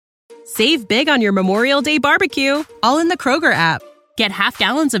Save big on your Memorial Day barbecue, all in the Kroger app. Get half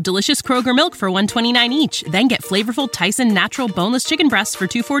gallons of delicious Kroger milk for $1.29 each. Then get flavorful Tyson natural boneless chicken breasts for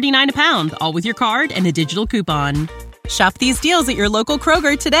 $2.49 a pound, all with your card and a digital coupon. Shop these deals at your local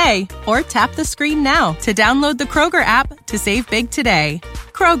Kroger today, or tap the screen now to download the Kroger app to save big today.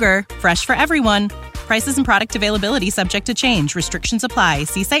 Kroger, fresh for everyone. Prices and product availability subject to change. Restrictions apply.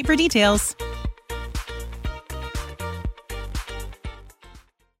 See site for details.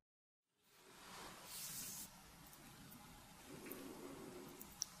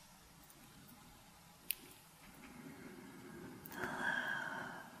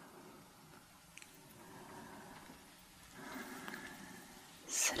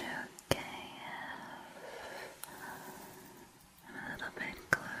 Is it okay? I'm a little bit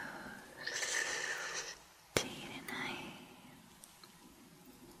close to you tonight.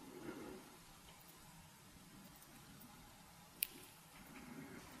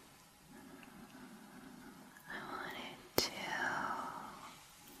 I wanted to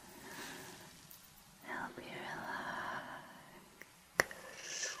help you relax.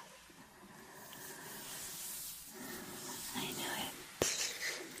 I know it's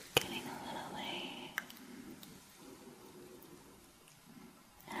getting a little late,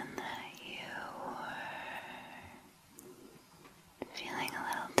 and that you were feeling a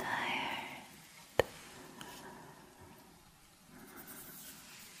little tired,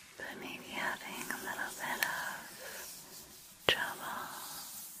 but maybe having a little bit of trouble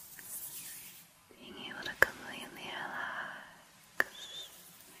being able to completely relax.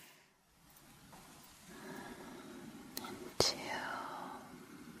 And two,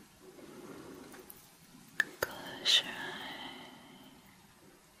 close your eyes.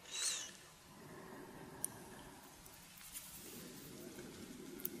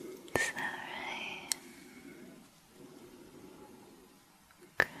 Is that right?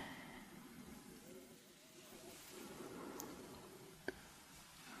 Okay.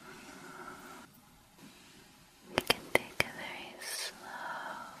 You can take it very slow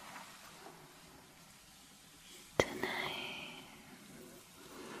tonight.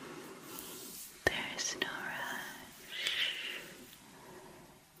 There is no rush.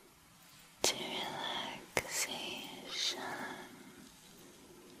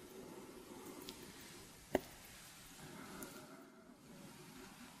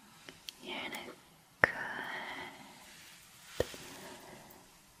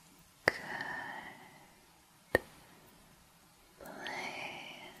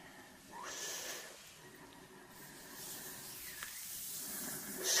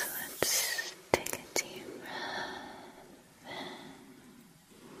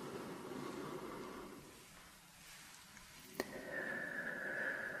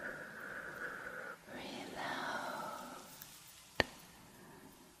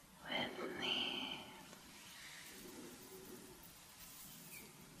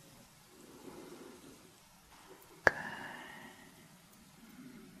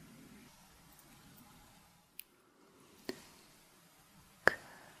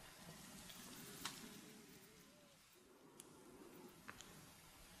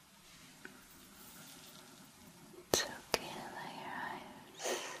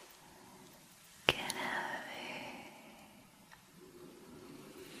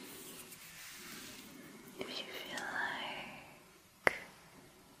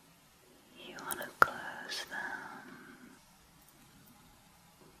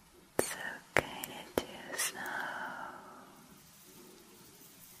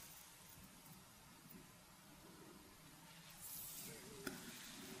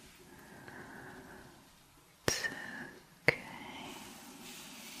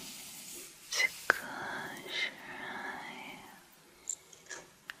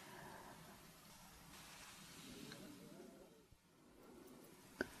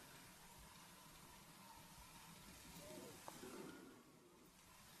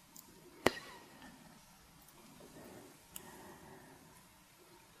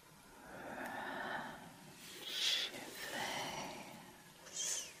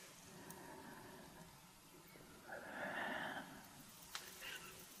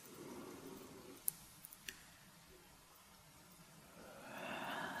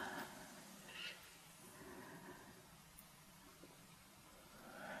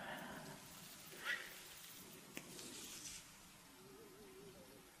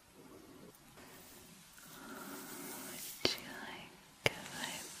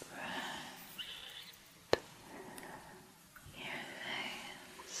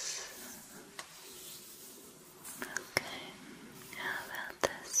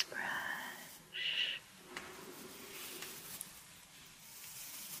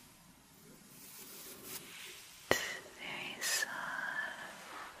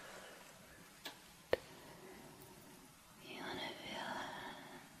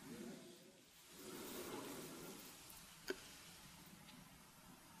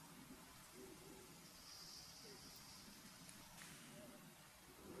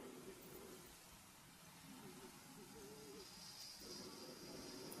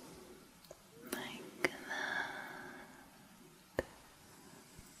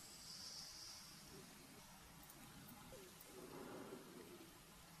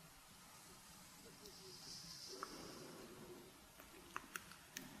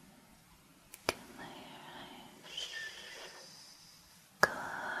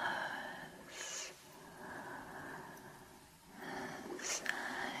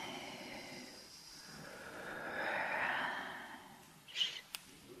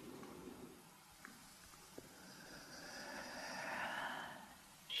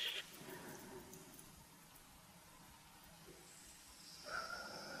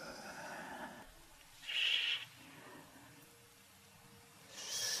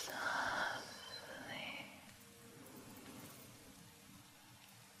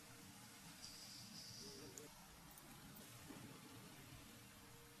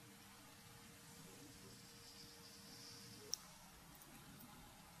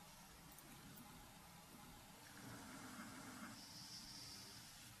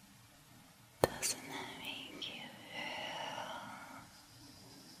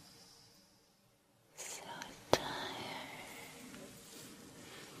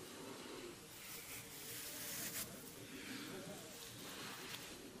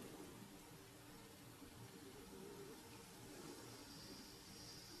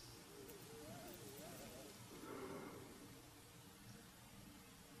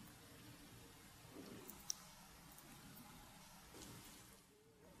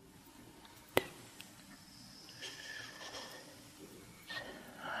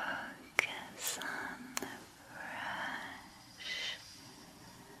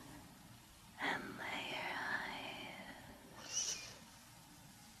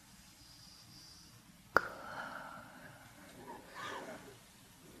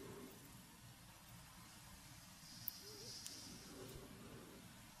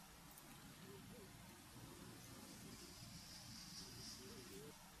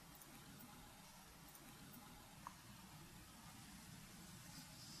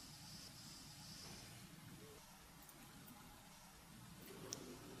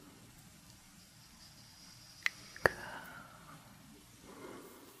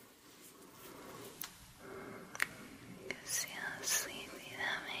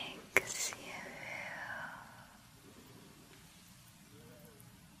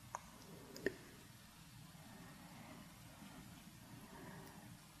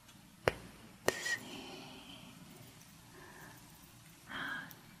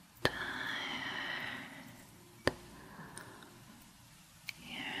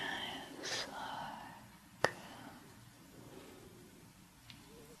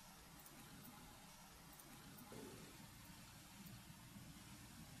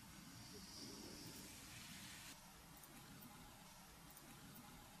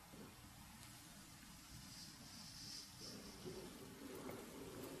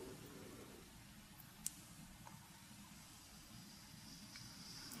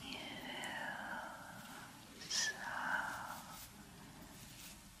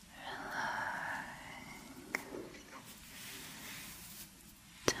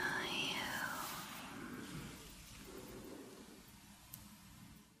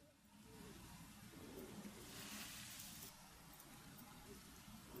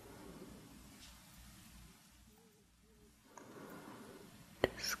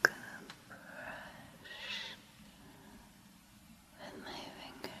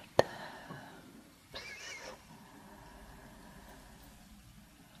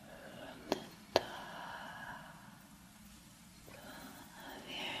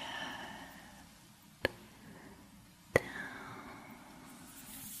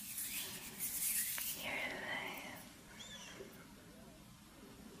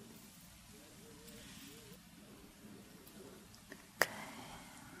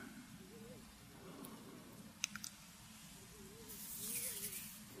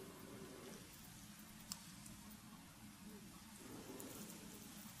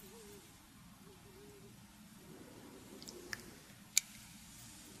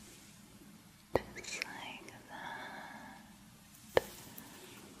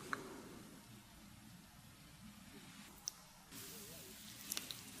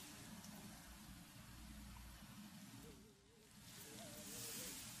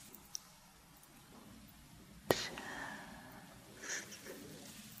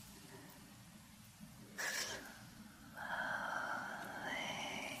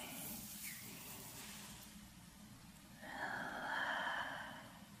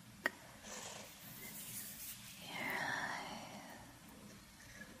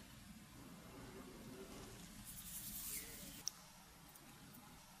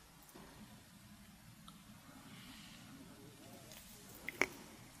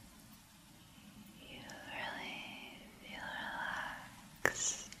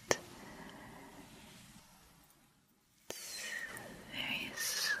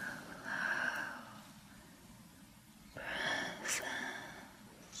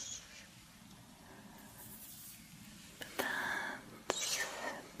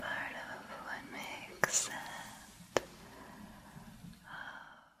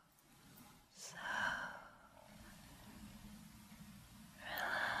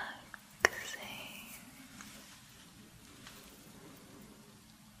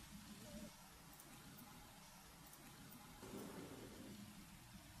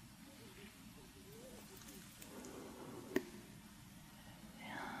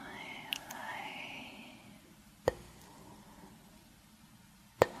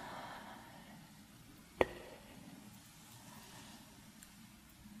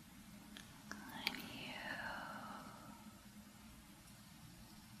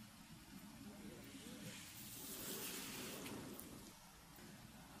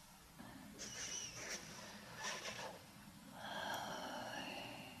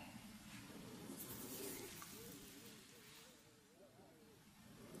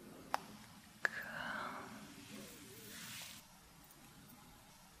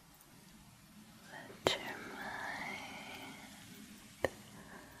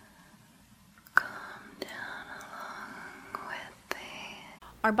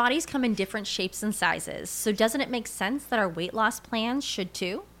 Our bodies come in different shapes and sizes, so doesn't it make sense that our weight loss plans should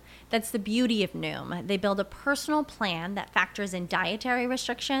too? That's the beauty of Noom. They build a personal plan that factors in dietary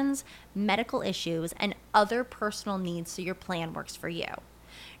restrictions, medical issues, and other personal needs so your plan works for you.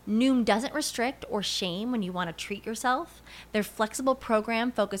 Noom doesn't restrict or shame when you want to treat yourself. Their flexible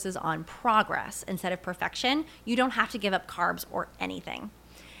program focuses on progress instead of perfection. You don't have to give up carbs or anything.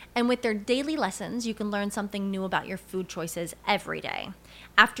 And with their daily lessons, you can learn something new about your food choices every day.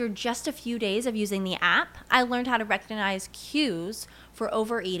 After just a few days of using the app, I learned how to recognize cues for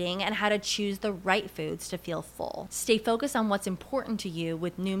overeating and how to choose the right foods to feel full. Stay focused on what's important to you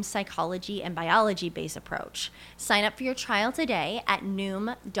with Noom's psychology and biology-based approach. Sign up for your trial today at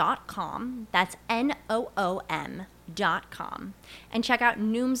Noom.com. That's Noom.com. And check out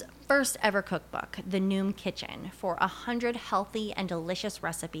Noom's first ever cookbook, The Noom Kitchen, for 100 healthy and delicious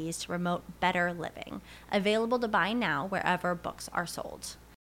recipes to promote better living. Available to buy now wherever books are sold.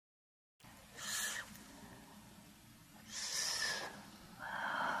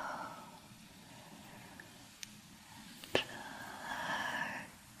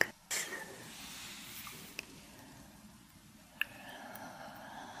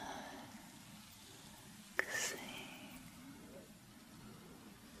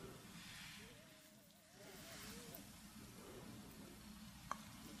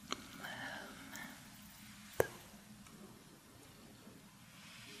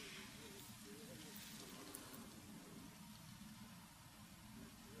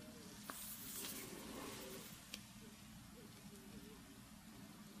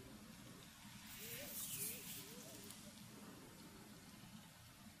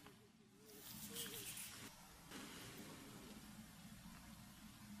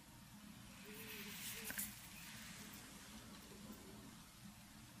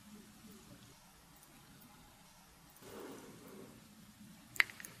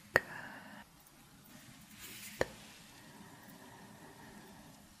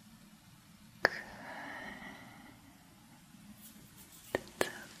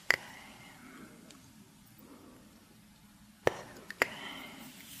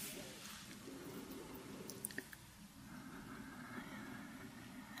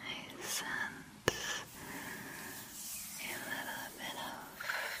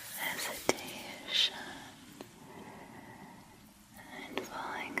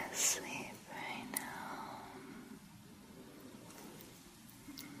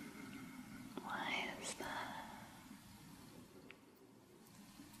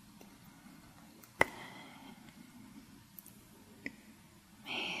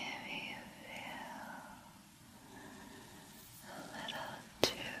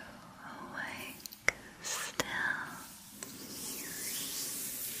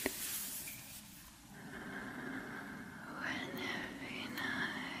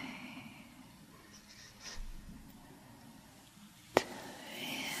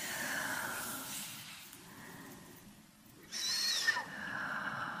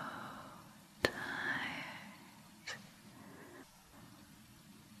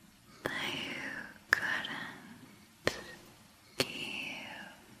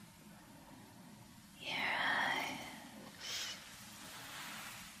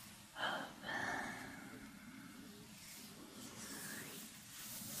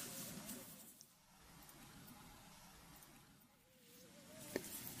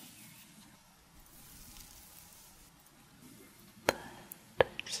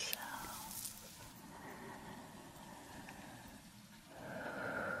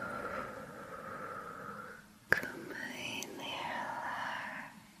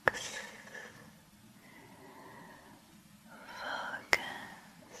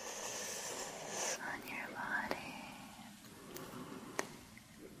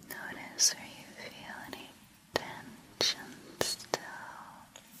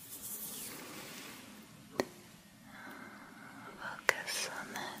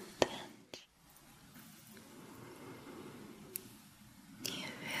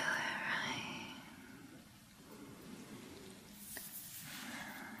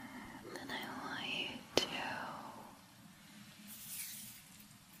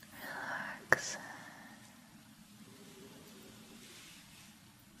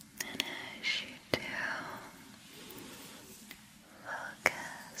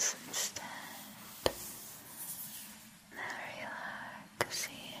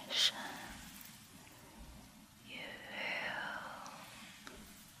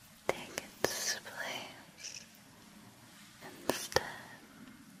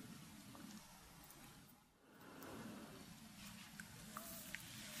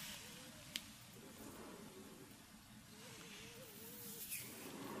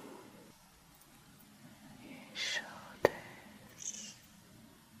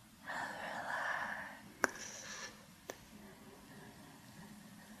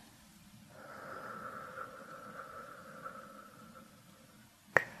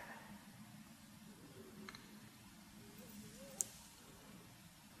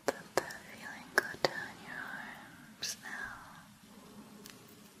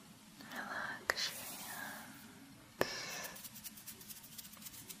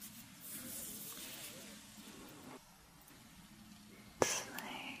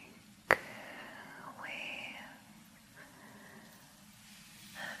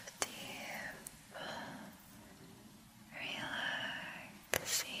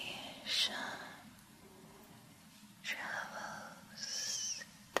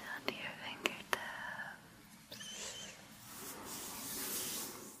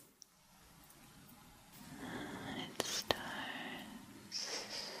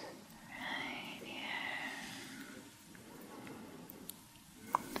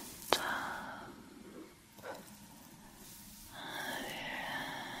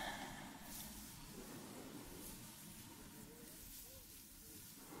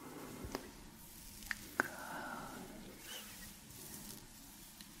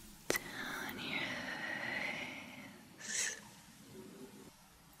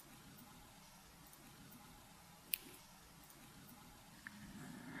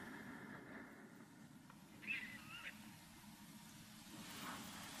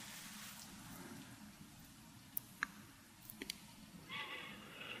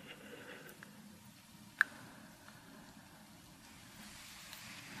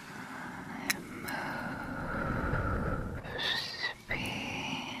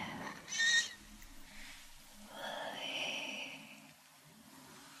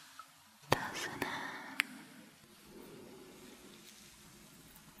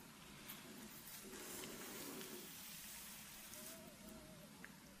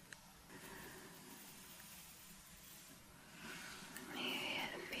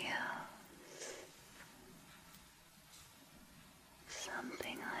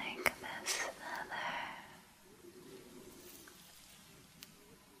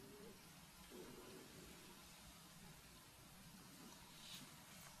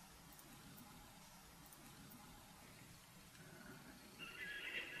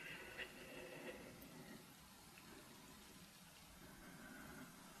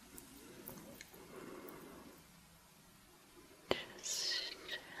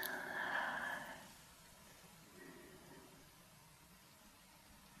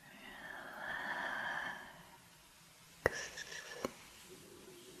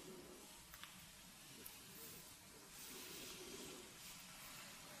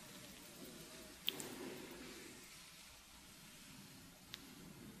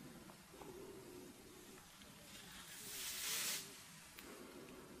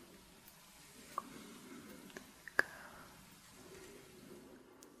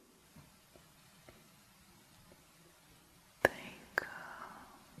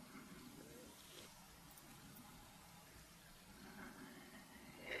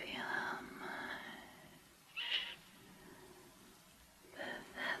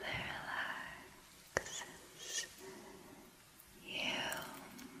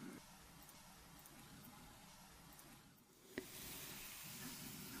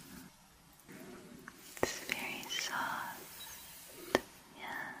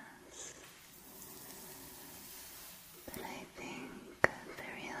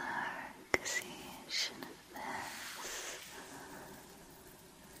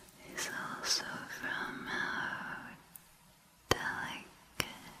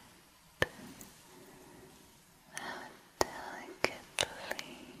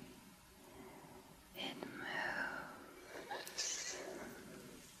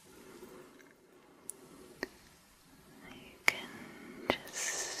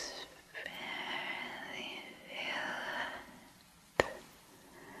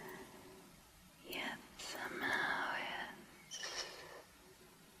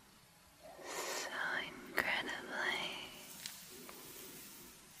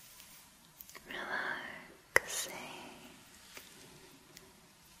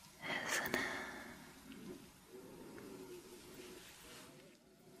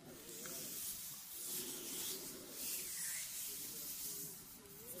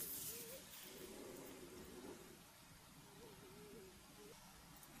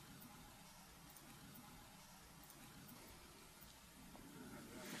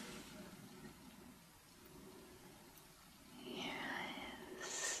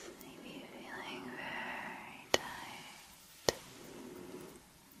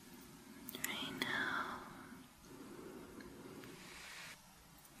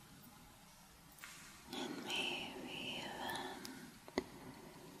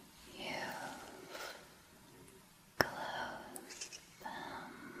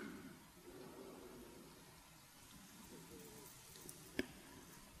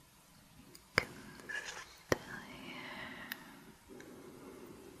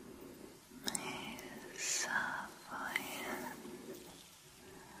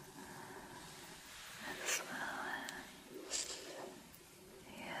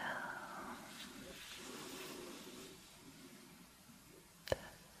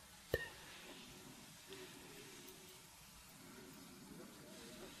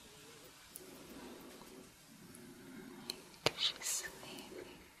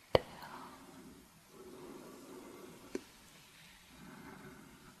 sleepy tail.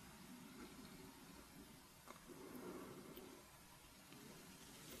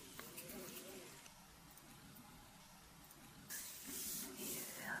 You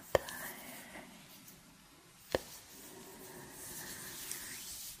feel tired,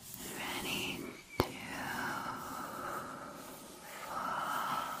 ready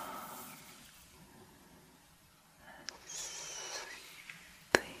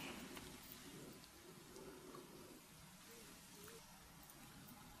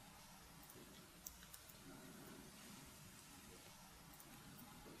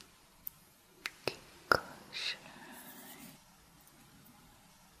to close your eyes.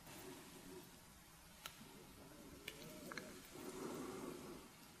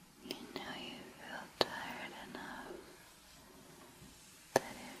 You know you feel tired enough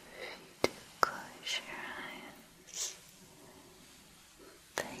that if you do close your eyes,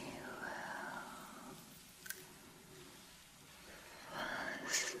 that you will fall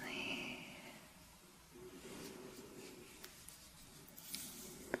asleep.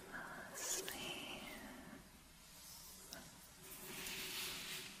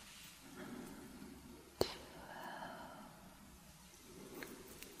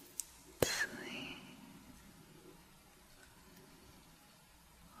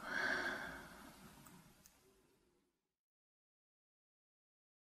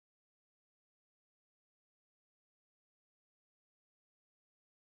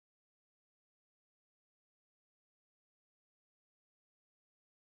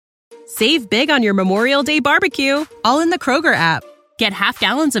 Save big on your Memorial Day barbecue, all in the Kroger app. Get half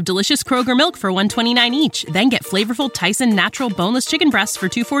gallons of delicious Kroger milk for $1.29 each. Then get flavorful Tyson natural boneless chicken breasts for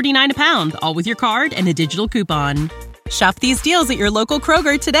 $2.49 a pound, all with your card and a digital coupon. Shop these deals at your local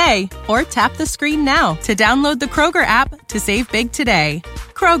Kroger today, or tap the screen now to download the Kroger app to save big today.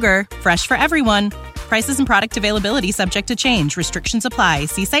 Kroger, fresh for everyone. Prices and product availability subject to change. Restrictions apply.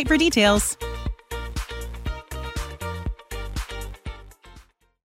 See site for details.